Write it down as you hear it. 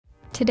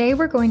Today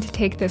we're going to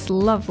take this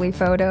lovely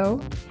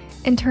photo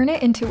and turn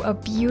it into a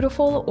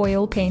beautiful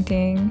oil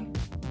painting.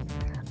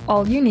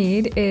 All you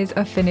need is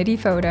Affinity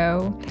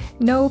Photo,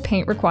 no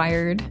paint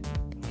required.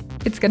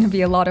 It's gonna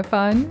be a lot of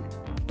fun.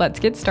 Let's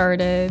get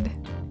started.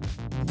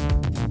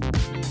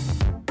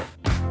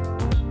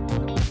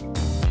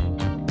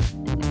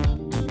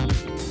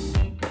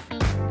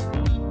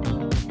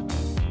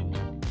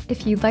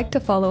 If you'd like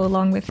to follow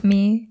along with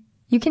me,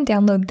 you can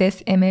download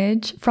this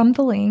image from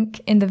the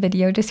link in the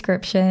video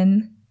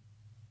description.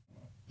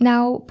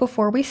 Now,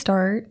 before we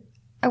start,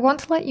 I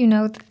want to let you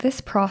know that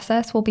this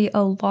process will be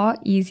a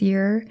lot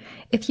easier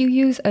if you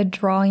use a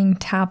drawing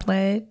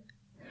tablet,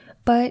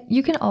 but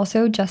you can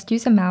also just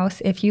use a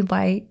mouse if you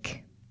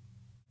like.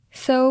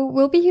 So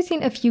we'll be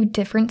using a few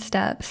different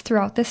steps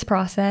throughout this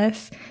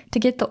process to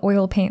get the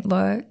oil paint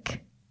look.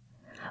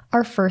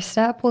 Our first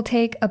step will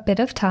take a bit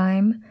of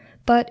time,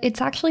 but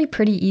it's actually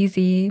pretty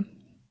easy.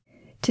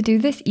 To do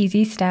this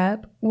easy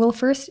step, we'll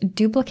first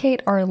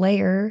duplicate our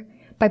layer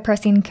by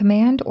pressing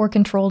Command or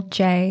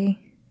Control-J.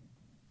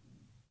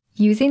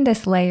 Using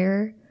this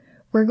layer,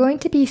 we're going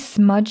to be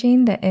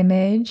smudging the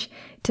image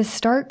to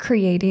start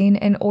creating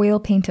an oil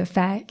paint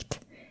effect.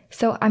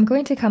 So I'm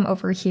going to come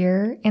over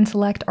here and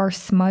select our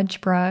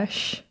smudge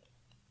brush.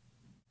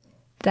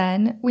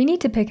 Then we need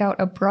to pick out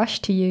a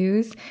brush to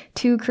use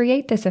to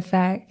create this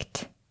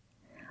effect.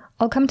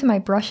 I'll come to my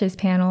brushes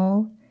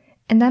panel,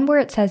 and then where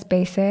it says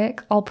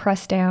basic, I'll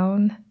press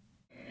down.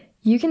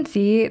 You can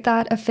see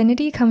that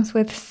Affinity comes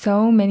with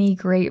so many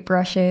great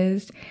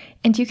brushes,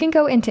 and you can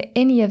go into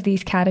any of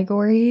these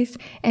categories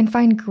and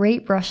find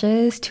great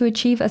brushes to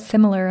achieve a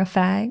similar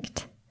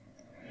effect.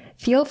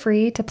 Feel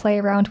free to play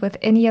around with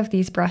any of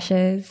these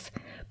brushes,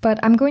 but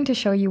I'm going to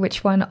show you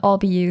which one I'll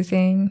be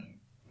using.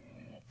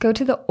 Go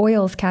to the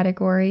oils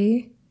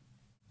category,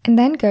 and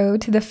then go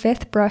to the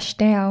fifth brush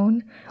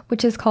down,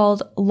 which is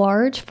called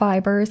Large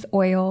Fibers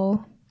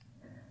Oil.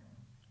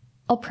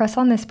 I'll press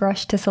on this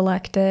brush to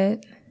select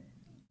it.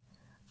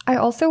 I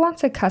also want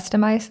to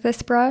customize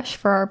this brush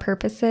for our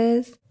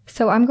purposes,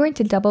 so I'm going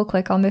to double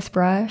click on this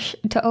brush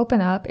to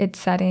open up its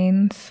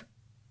settings.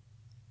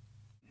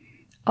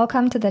 I'll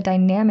come to the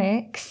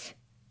dynamics,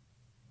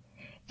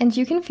 and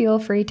you can feel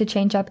free to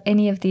change up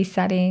any of these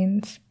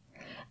settings.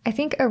 I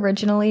think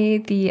originally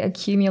the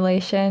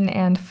accumulation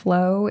and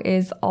flow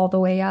is all the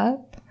way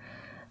up.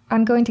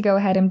 I'm going to go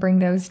ahead and bring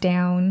those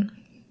down.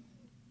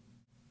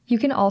 You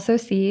can also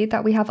see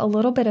that we have a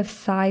little bit of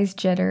size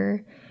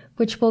jitter,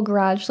 which will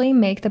gradually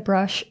make the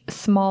brush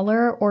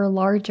smaller or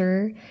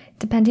larger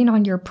depending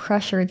on your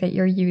pressure that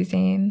you're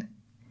using.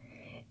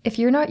 If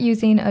you're not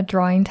using a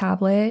drawing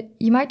tablet,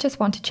 you might just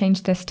want to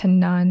change this to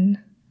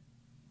none.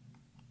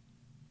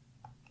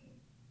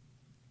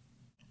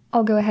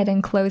 I'll go ahead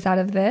and close out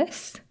of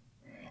this.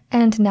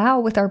 And now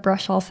with our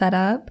brush all set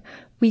up,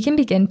 we can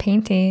begin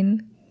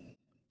painting.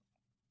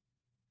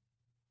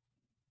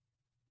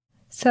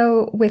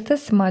 So with the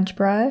smudge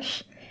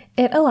brush,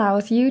 it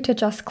allows you to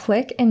just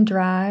click and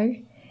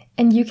drag,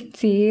 and you can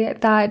see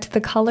that the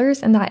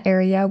colors in that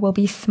area will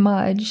be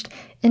smudged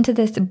into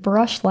this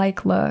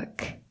brush-like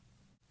look.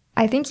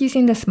 I think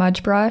using the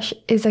smudge brush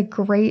is a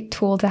great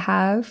tool to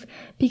have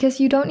because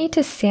you don't need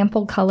to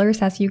sample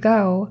colors as you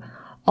go.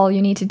 All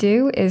you need to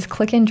do is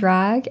click and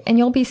drag, and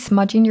you'll be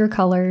smudging your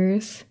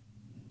colors.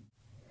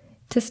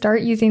 To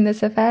start using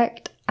this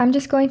effect, I'm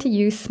just going to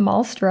use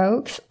small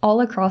strokes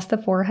all across the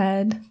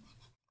forehead.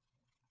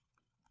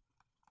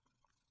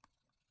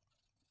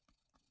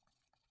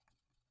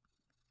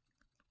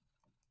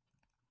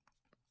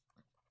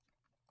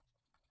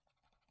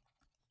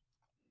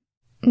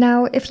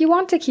 Now, if you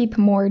want to keep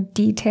more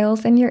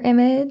details in your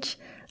image,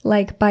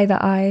 like by the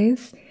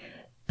eyes,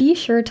 be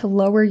sure to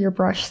lower your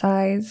brush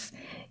size.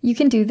 You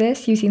can do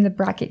this using the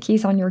bracket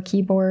keys on your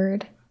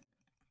keyboard.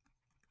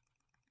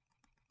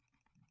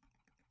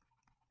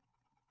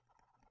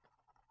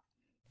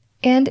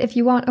 And if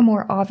you want a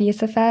more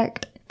obvious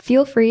effect,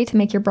 feel free to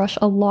make your brush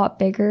a lot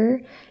bigger,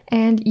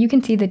 and you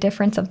can see the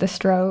difference of the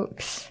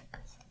strokes.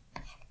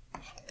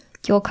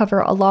 You'll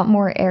cover a lot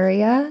more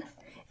area,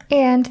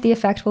 and the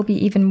effect will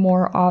be even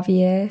more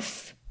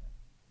obvious.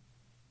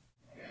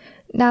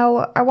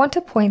 Now, I want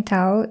to point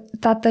out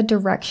that the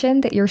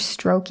direction that you're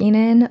stroking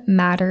in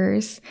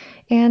matters,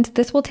 and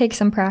this will take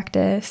some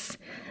practice.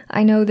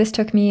 I know this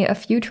took me a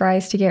few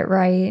tries to get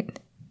right.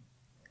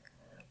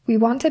 We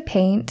want to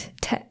paint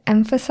to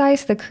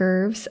emphasize the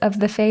curves of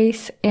the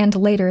face and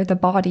later the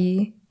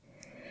body.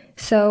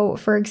 So,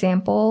 for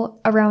example,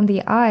 around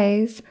the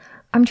eyes,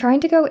 I'm trying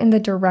to go in the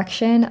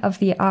direction of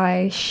the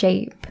eye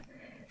shape.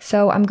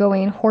 So I'm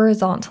going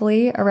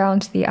horizontally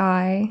around the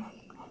eye.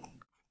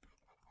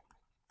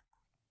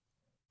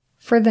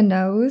 For the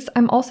nose,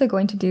 I'm also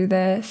going to do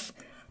this,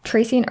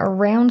 tracing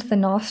around the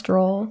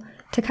nostril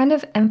to kind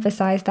of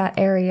emphasize that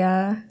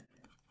area.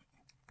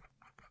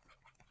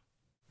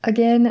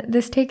 Again,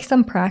 this takes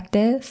some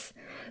practice,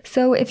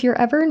 so if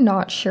you're ever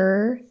not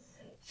sure,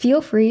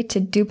 feel free to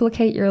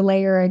duplicate your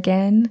layer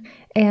again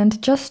and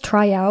just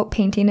try out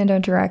painting in a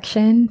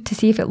direction to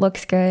see if it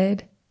looks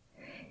good.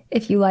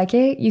 If you like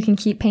it, you can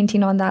keep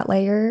painting on that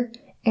layer,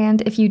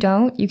 and if you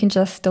don't, you can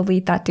just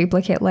delete that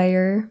duplicate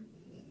layer.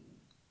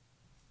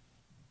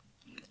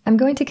 I'm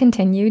going to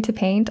continue to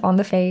paint on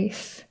the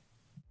face.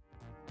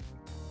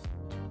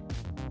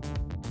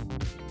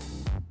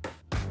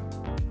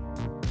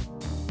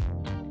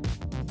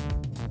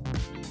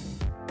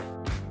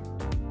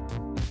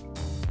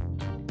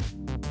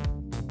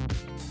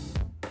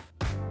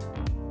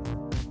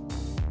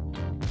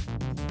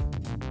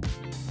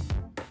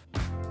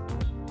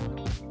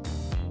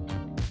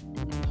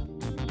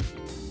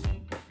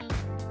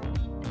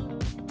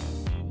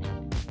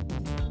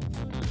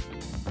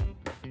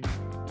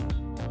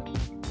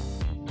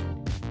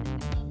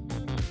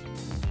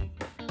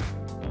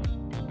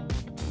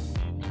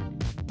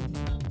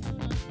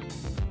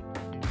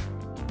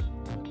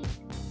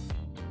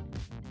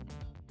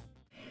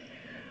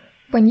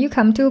 When you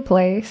come to a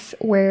place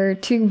where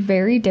two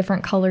very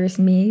different colors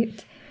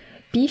meet,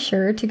 be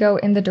sure to go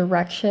in the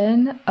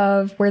direction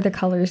of where the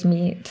colors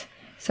meet.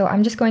 So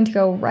I'm just going to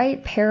go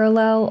right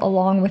parallel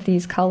along with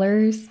these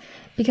colors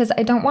because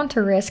I don't want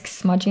to risk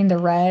smudging the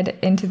red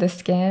into the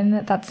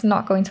skin. That's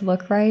not going to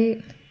look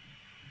right.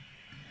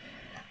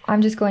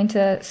 I'm just going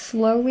to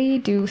slowly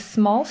do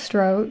small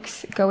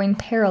strokes going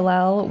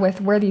parallel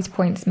with where these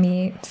points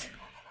meet.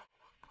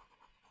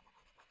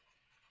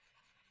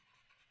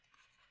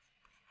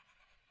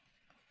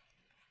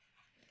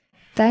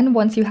 Then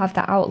once you have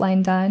the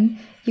outline done,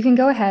 you can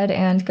go ahead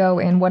and go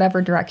in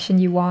whatever direction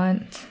you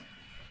want.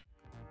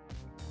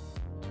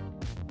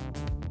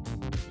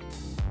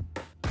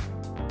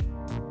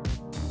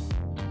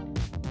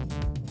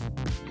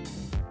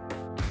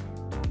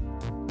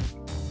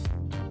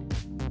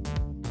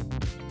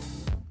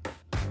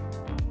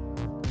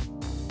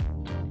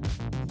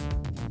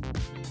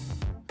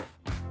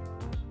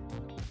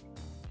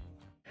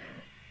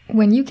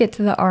 When you get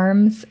to the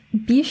arms,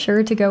 be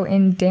sure to go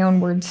in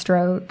downward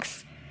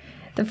strokes.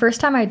 The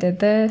first time I did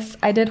this,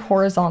 I did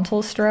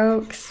horizontal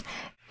strokes,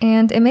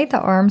 and it made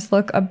the arms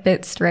look a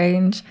bit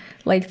strange,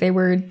 like they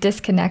were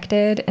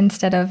disconnected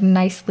instead of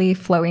nicely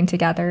flowing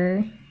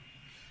together.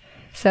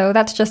 So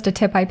that's just a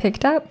tip I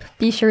picked up.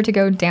 Be sure to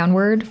go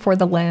downward for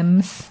the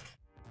limbs.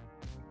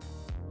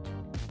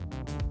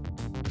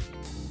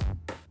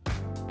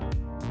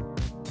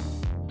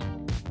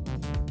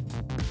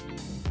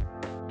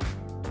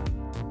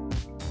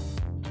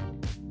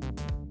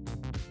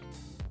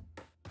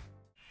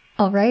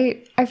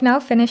 Alright, I've now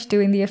finished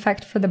doing the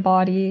effect for the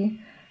body.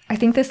 I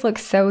think this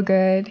looks so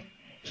good.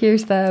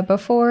 Here's the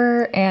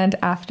before and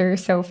after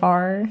so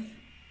far.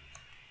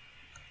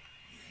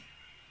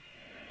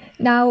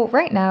 Now,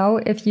 right now,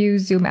 if you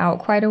zoom out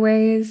quite a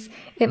ways,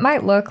 it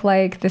might look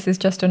like this is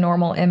just a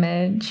normal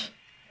image.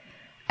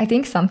 I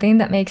think something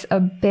that makes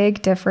a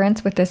big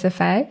difference with this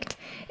effect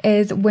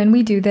is when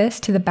we do this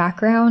to the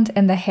background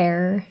and the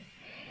hair.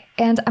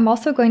 And I'm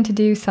also going to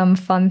do some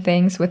fun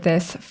things with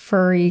this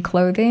furry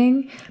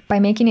clothing by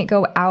making it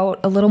go out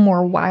a little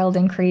more wild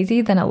and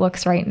crazy than it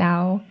looks right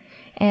now.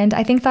 And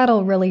I think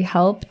that'll really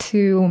help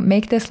to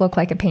make this look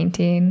like a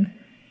painting.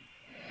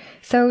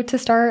 So to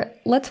start,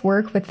 let's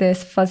work with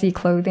this fuzzy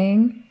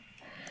clothing.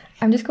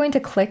 I'm just going to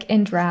click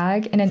and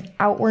drag in an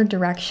outward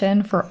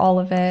direction for all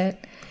of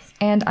it.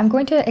 And I'm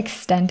going to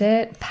extend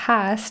it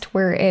past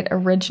where it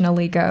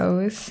originally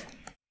goes.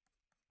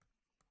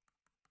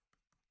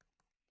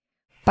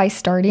 By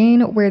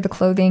starting where the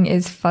clothing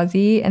is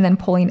fuzzy and then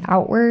pulling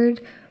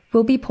outward,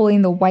 we'll be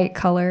pulling the white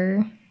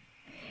color.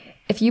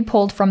 If you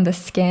pulled from the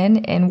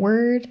skin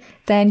inward,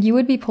 then you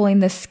would be pulling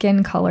the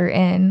skin color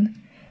in.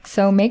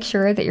 So make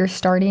sure that you're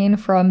starting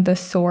from the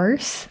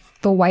source,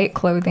 the white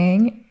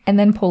clothing, and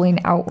then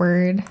pulling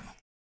outward.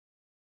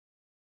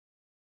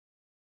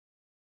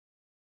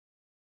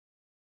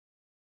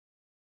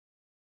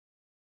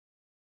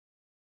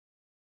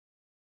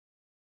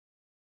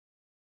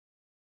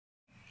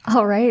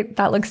 All right,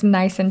 that looks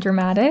nice and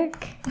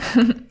dramatic.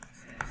 I'm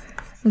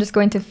just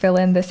going to fill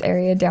in this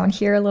area down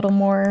here a little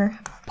more,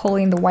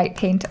 pulling the white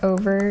paint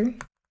over.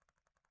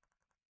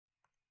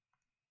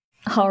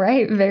 All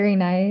right, very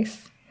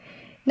nice.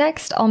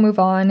 Next, I'll move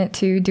on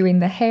to doing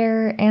the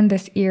hair and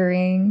this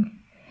earring.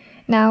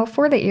 Now,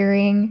 for the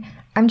earring,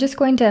 I'm just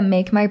going to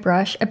make my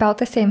brush about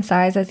the same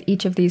size as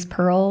each of these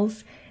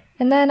pearls,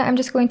 and then I'm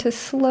just going to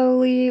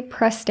slowly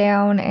press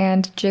down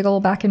and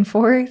jiggle back and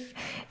forth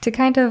to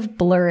kind of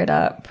blur it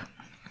up.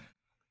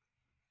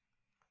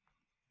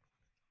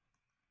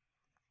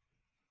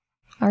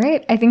 All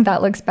right, I think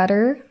that looks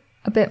better,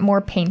 a bit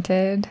more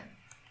painted.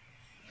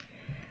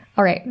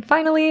 All right,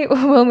 finally,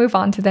 we'll move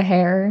on to the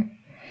hair.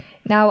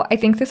 Now, I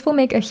think this will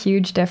make a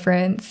huge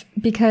difference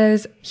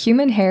because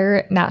human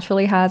hair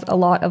naturally has a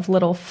lot of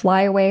little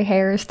flyaway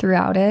hairs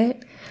throughout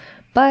it.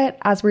 But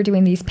as we're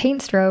doing these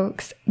paint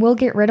strokes, we'll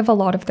get rid of a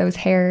lot of those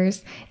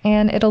hairs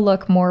and it'll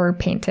look more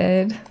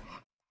painted.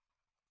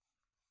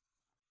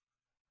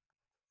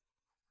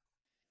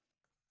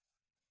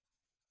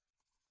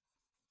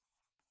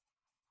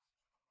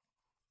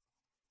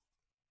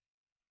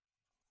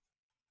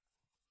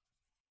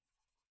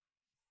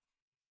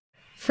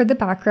 For the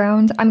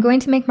background, I'm going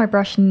to make my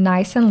brush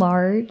nice and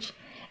large,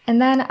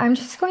 and then I'm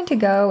just going to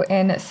go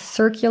in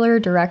circular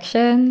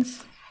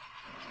directions,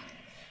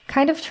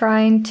 kind of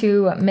trying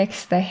to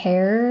mix the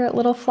hair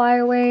little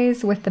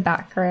flyaways with the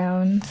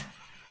background.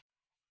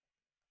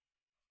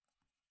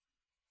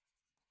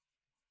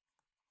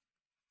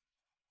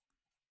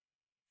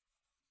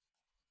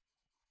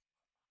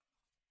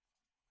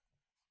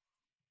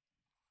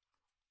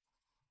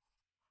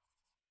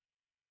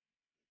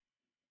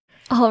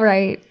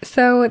 Alright,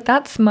 so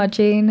that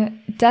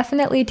smudging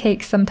definitely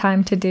takes some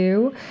time to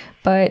do,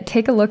 but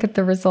take a look at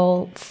the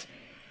results.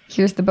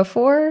 Here's the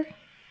before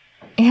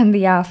and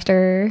the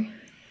after.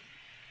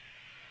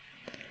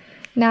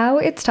 Now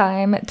it's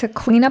time to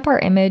clean up our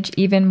image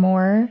even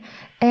more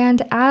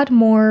and add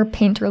more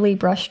painterly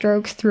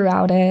brushstrokes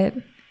throughout it.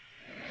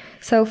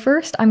 So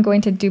first I'm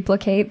going to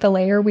duplicate the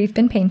layer we've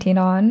been painting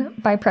on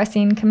by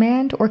pressing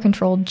Command or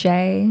Control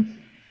J.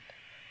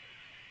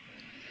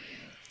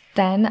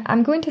 Then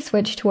I'm going to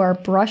switch to our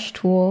brush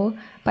tool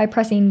by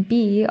pressing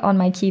B on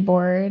my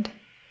keyboard.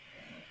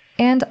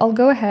 And I'll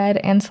go ahead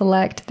and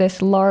select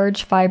this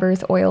large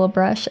fibers oil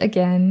brush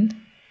again.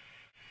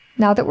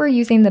 Now that we're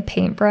using the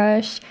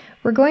paintbrush,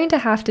 we're going to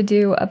have to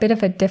do a bit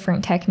of a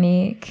different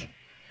technique.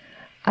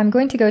 I'm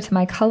going to go to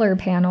my color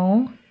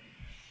panel.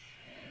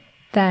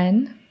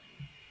 Then,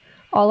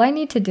 all I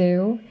need to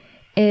do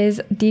is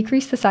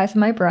decrease the size of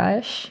my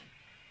brush,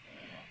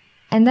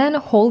 and then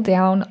hold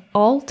down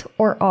Alt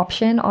or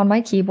Option on my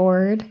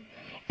keyboard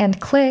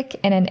and click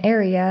in an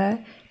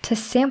area to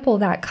sample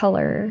that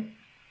color.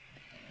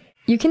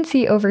 You can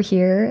see over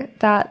here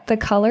that the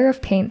color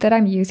of paint that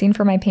I'm using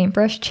for my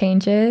paintbrush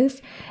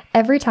changes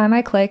every time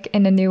I click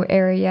in a new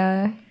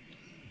area.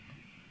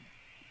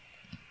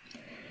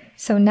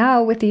 So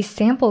now with these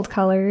sampled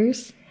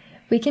colors,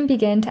 we can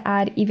begin to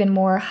add even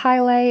more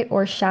highlight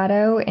or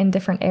shadow in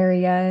different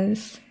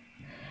areas.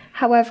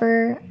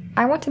 However,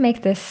 I want to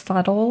make this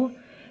subtle,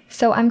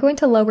 so I'm going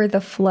to lower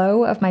the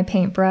flow of my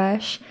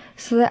paintbrush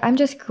so that I'm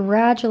just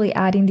gradually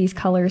adding these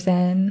colors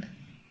in.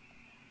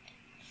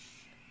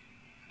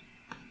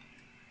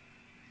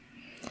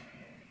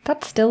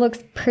 That still looks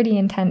pretty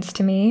intense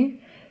to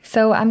me,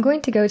 so I'm going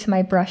to go to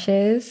my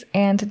brushes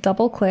and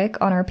double click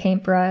on our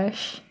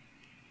paintbrush.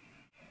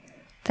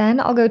 Then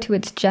I'll go to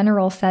its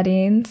general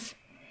settings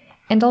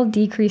and I'll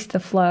decrease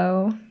the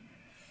flow.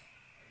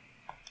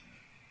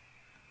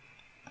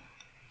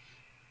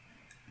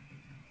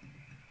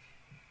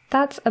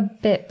 That's a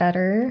bit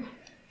better.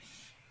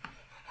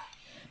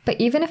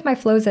 But even if my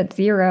flow's at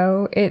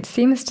 0, it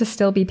seems to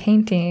still be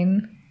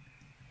painting.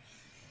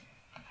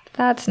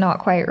 That's not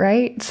quite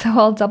right, so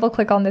I'll double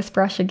click on this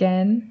brush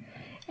again,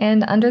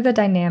 and under the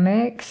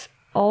dynamics,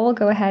 I'll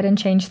go ahead and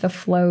change the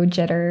flow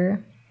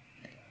jitter.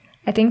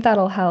 I think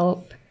that'll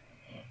help.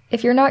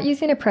 If you're not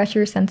using a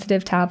pressure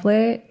sensitive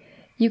tablet,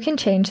 you can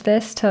change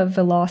this to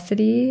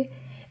velocity,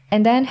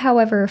 and then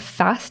however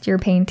fast you're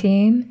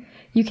painting,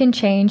 you can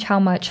change how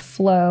much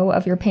flow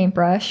of your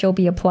paintbrush you'll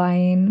be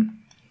applying.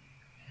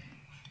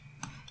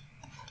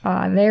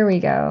 There we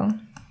go.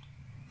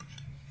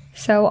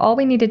 So all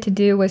we needed to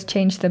do was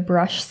change the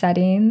brush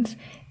settings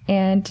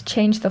and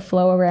change the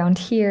flow around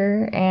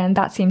here, and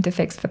that seemed to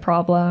fix the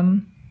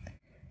problem.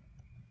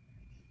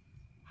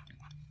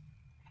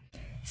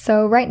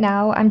 So right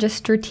now I'm just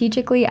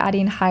strategically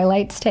adding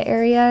highlights to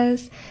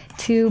areas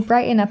to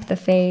brighten up the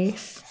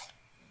face.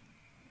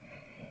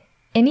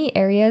 Any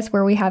areas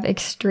where we have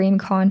extreme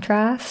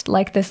contrast,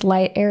 like this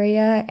light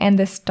area and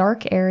this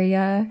dark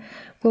area,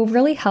 will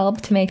really help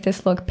to make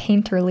this look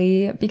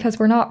painterly because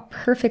we're not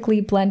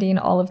perfectly blending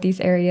all of these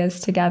areas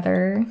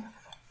together.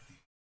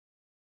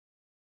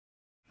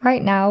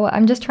 Right now,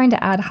 I'm just trying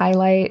to add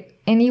highlight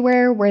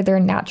anywhere where there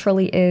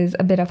naturally is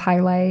a bit of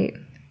highlight.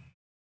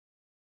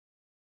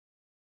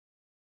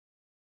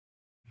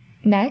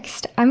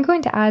 Next, I'm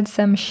going to add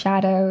some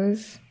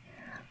shadows.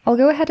 I'll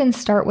go ahead and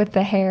start with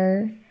the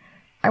hair.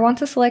 I want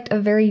to select a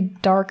very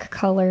dark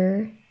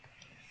color.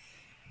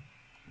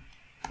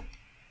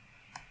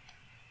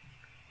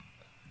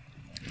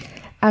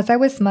 As I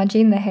was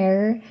smudging the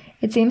hair,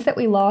 it seems that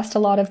we lost a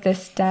lot of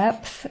this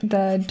depth,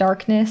 the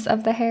darkness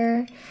of the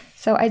hair,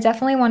 so I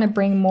definitely want to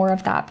bring more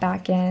of that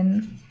back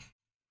in.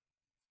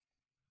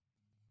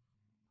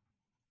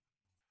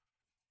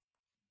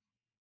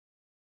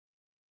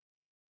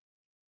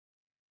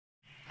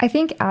 I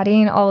think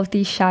adding all of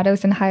these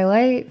shadows and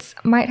highlights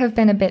might have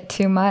been a bit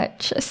too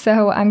much,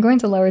 so I'm going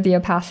to lower the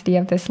opacity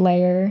of this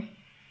layer.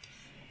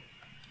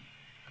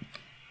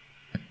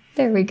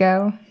 There we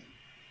go.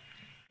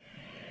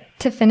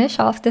 To finish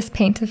off this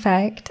paint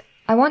effect,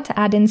 I want to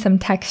add in some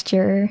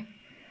texture.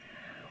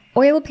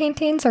 Oil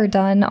paintings are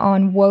done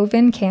on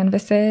woven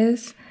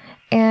canvases,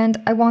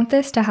 and I want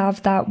this to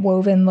have that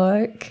woven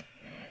look.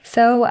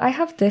 So I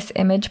have this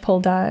image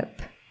pulled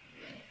up.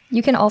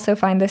 You can also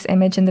find this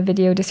image in the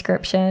video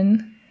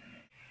description.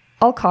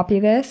 I'll copy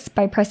this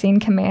by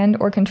pressing Command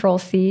or Control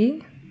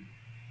C.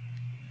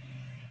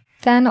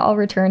 Then I'll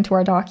return to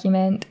our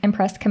document and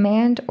press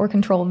Command or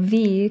Control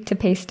V to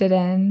paste it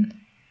in.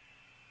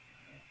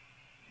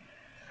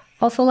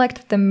 I'll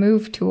select the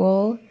Move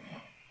tool,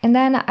 and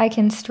then I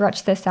can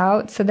stretch this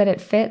out so that it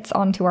fits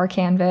onto our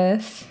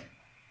canvas.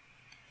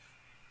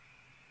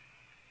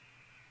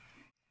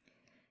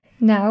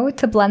 Now,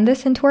 to blend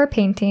this into our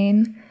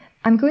painting,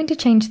 I'm going to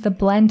change the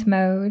blend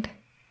mode.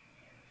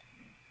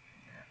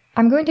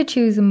 I'm going to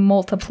choose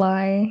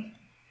Multiply.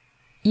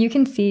 You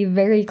can see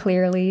very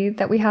clearly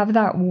that we have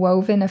that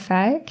woven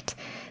effect,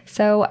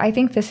 so I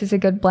think this is a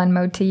good blend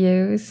mode to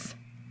use.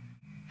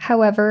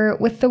 However,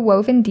 with the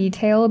woven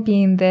detail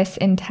being this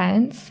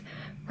intense,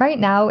 right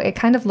now it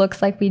kind of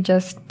looks like we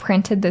just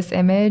printed this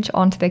image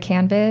onto the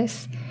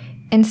canvas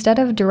instead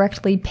of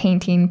directly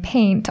painting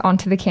paint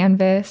onto the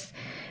canvas.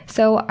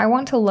 So I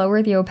want to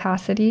lower the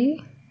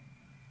opacity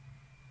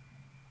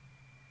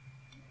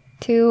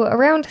to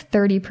around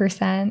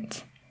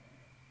 30%.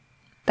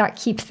 That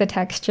keeps the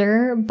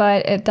texture,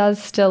 but it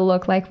does still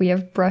look like we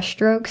have brush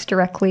strokes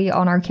directly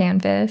on our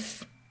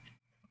canvas.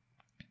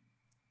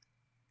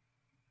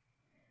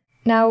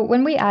 Now,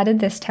 when we added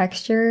this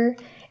texture,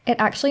 it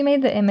actually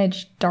made the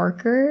image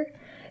darker.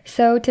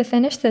 So to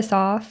finish this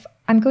off,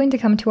 I'm going to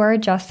come to our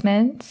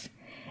adjustments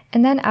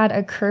and then add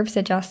a curves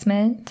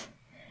adjustment.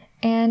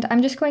 And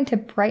I'm just going to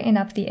brighten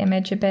up the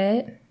image a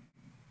bit.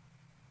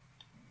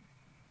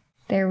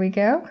 There we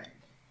go.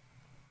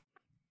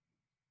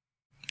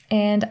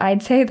 And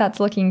I'd say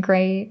that's looking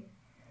great.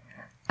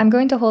 I'm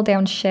going to hold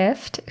down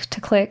Shift to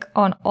click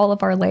on all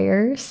of our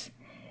layers.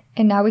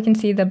 And now we can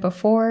see the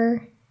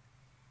before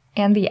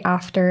and the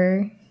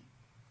after.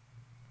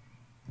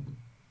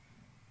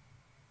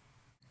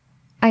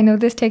 I know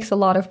this takes a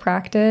lot of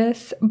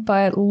practice,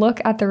 but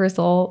look at the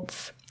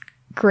results.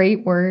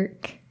 Great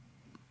work.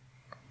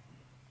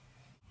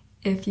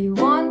 If you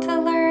want to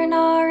learn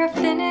our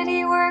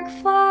Affinity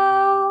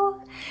workflow,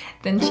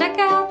 then check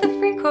out the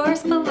free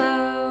course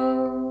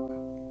below.